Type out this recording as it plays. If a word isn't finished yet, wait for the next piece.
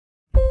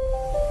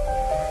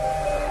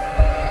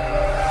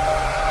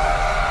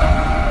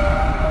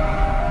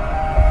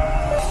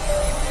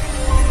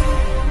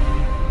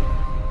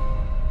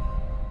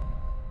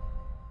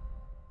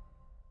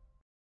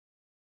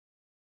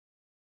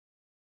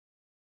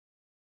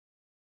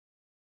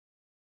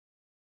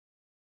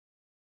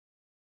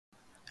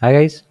Hi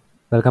guys,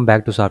 welcome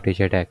back to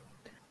SoftAsia Tech.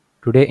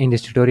 Today in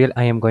this tutorial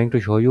I am going to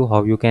show you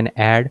how you can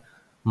add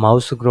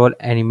mouse scroll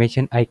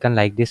animation icon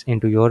like this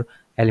into your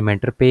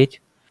Elementor page,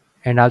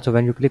 and also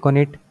when you click on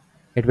it,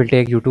 it will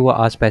take you to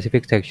a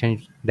specific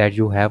section that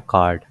you have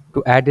called.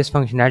 To add this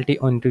functionality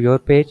onto your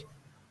page,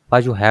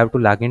 first you have to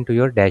log into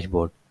your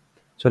dashboard.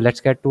 So let's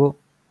get to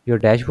your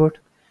dashboard.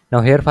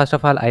 Now here first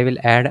of all I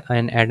will add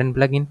an add-on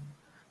plugin.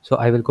 So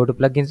I will go to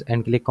plugins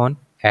and click on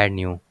add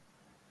new.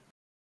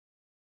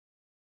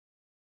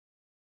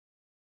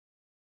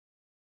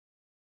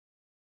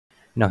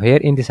 Now here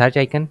in the search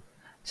icon,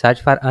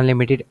 search for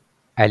unlimited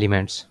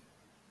elements.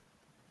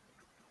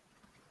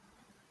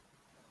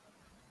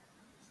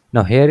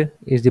 Now here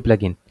is the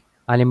plugin,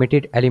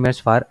 unlimited elements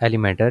for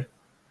Elementor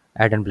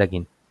add-on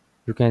plugin.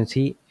 You can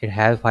see it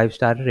has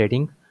 5-star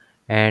rating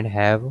and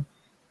have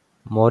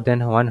more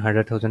than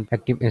 100,000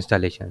 active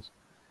installations.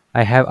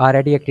 I have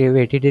already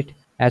activated it.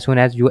 As soon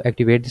as you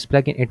activate this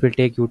plugin, it will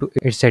take you to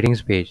its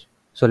settings page.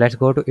 So let's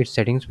go to its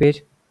settings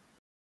page.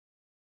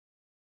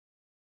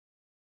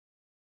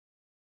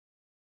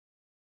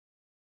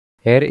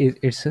 Here is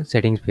its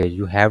settings page.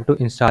 You have to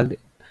install the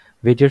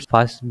widgets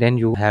first, then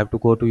you have to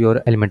go to your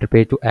Elementor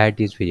page to add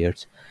these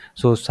widgets.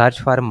 So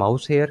search for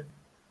mouse here.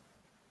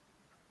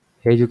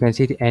 Here you can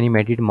see the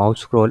animated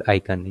mouse scroll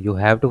icon. You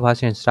have to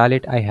first install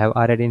it. I have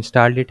already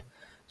installed it.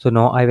 So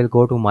now I will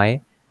go to my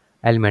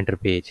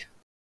Elementor page.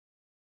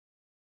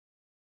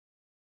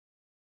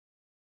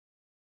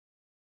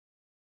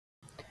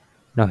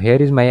 Now here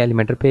is my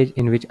Elementor page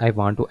in which I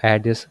want to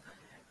add this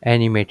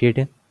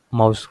animated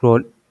mouse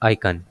scroll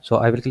icon. So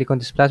I will click on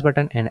this plus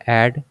button and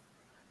add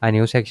a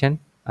new section.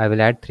 I will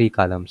add 3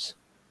 columns.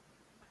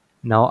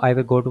 Now I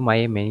will go to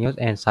my menus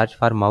and search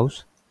for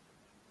mouse,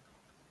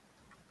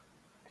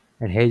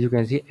 and here you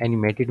can see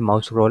animated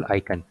mouse scroll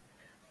icon.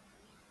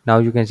 Now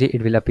you can see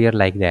it will appear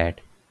like that.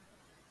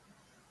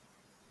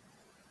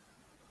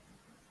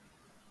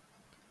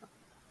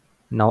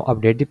 Now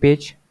update the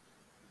page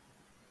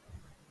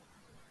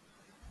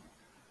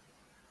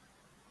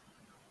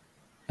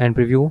and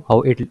preview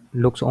how it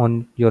looks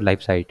on your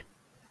live site.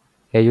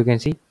 Here you can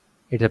see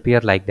it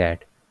appear like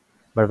that,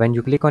 but when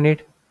you click on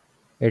it,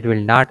 it will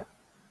not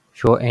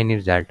show any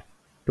result.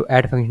 To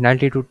add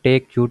functionality to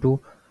take you to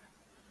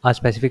a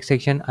specific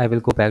section, I will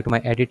go back to my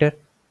editor.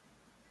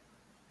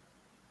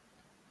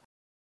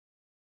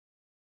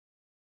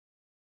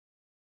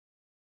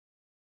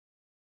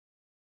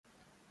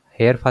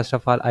 Here first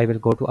of all I will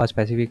go to a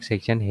specific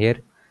section. Here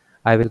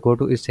I will go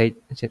to its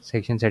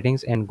section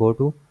settings and go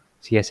to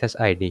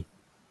CSS ID.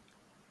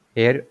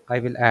 Here I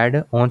will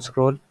add on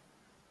scroll,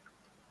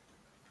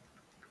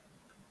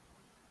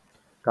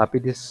 copy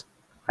this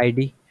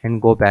ID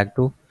and go back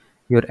to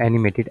your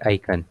animated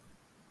icon.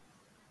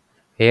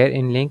 Here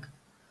in link,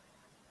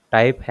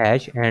 type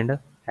hash and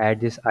add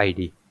this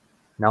ID.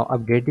 Now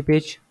update the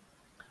page.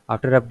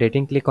 After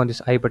updating, click on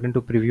this I button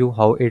to preview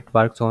how it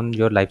works on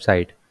your live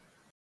site.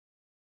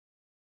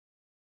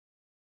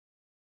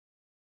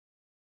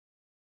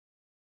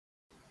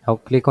 Now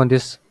click on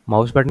this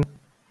mouse button.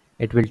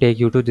 It will take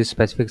you to this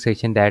specific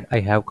section that I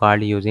have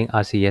called using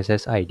a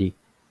CSS ID.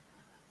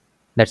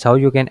 That's how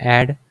you can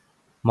add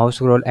mouse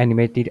scroll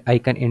animated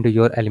icon into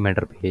your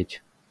Elementor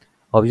page.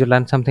 Hope you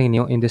learned something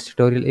new in this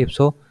tutorial. If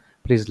so,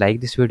 please like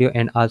this video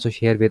and also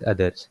share with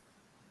others.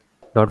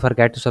 Don't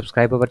forget to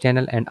subscribe our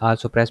channel and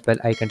also press bell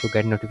icon to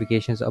get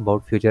notifications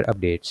about future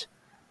updates.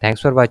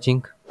 Thanks for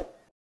watching.